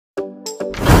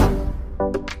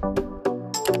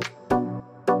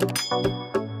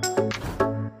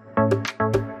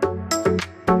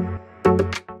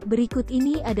Berikut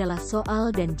ini adalah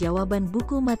soal dan jawaban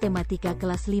buku Matematika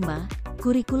Kelas 5,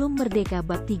 Kurikulum Merdeka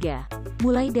Bab 3,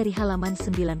 mulai dari halaman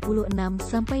 96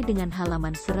 sampai dengan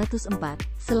halaman 104.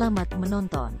 Selamat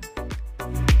menonton.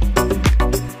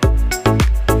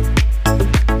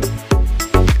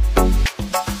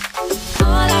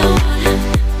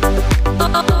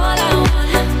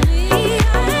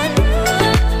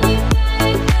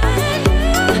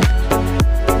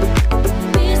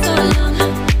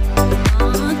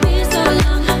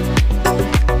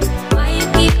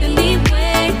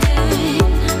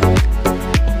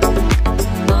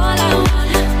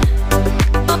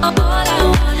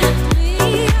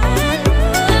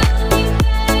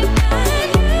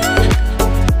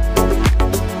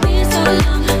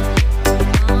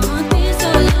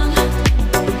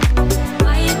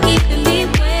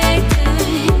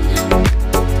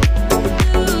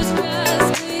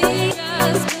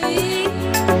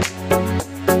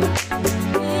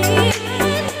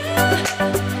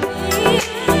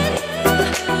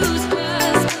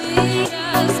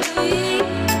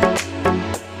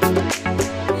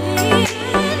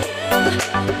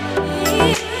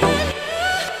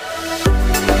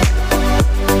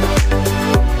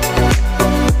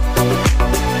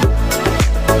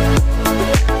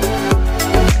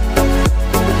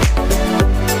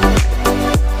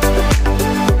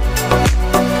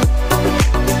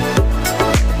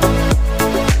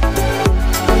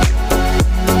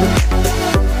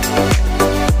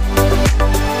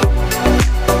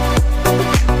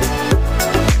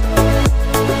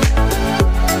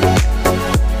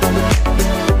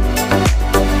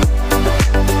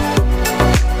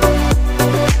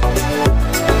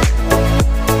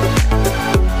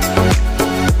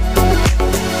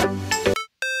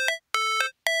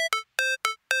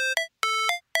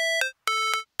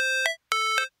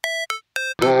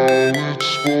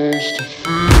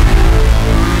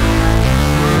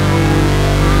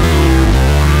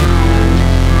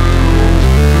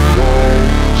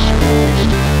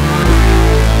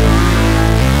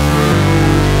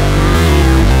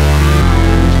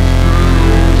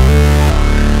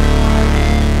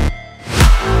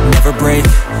 Never break,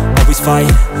 always fight,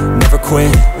 never quit,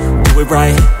 do it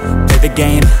right, play the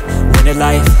game, win it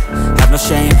life, have no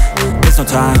shame, there's no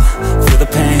time, feel the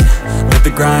pain, live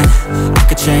the grind, I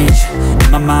could change,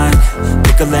 in my mind,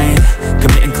 pick a lane,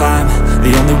 commit and climb, the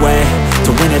only way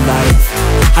to win it life.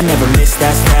 I never miss,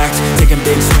 that's fact, taking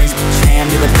big swings, put your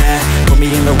hand to the bat, put me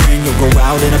in the ring, you'll go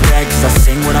out in a bag, cause I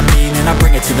sing what I mean and I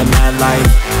bring it to the mad light.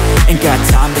 Ain't got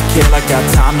time to kill, I got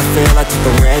time to feel, I took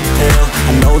the red pill,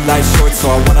 I know life's short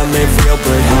so I wanna live real,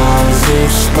 but how's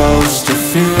it supposed to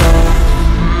feel?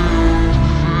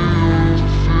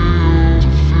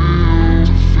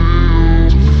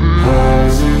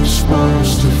 How's it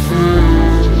supposed to feel?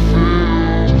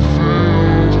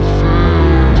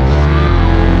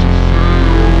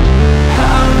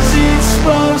 How's it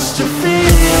supposed to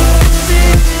feel?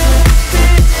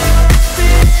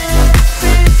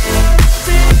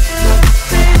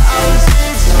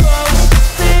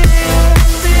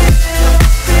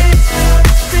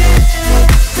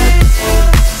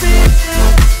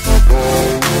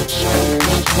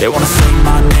 They wanna say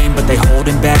my name, but they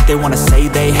holding back. They wanna say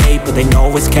they hate, but they know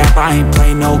it's cap. I ain't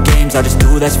play no games, I just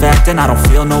do that's fact. And I don't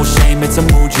feel no shame, it's a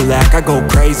mood you lack. I go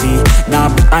crazy, nah,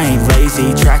 but I ain't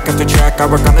lazy. Track after track, I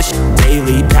work on this shit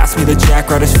daily. Pass me the jack,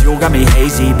 right as fuel, got me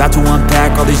hazy. About to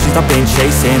unpack all these things I've been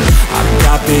chasing. I've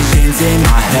got visions in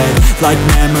my head, like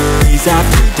memories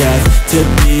after death. To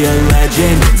be a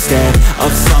legend instead of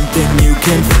something you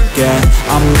can forget.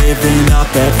 I'm living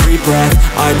up every breath,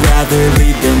 I'd rather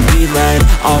lead than be led.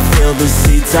 I'll fill the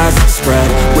seats as I spread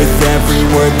with every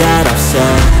word that I've said.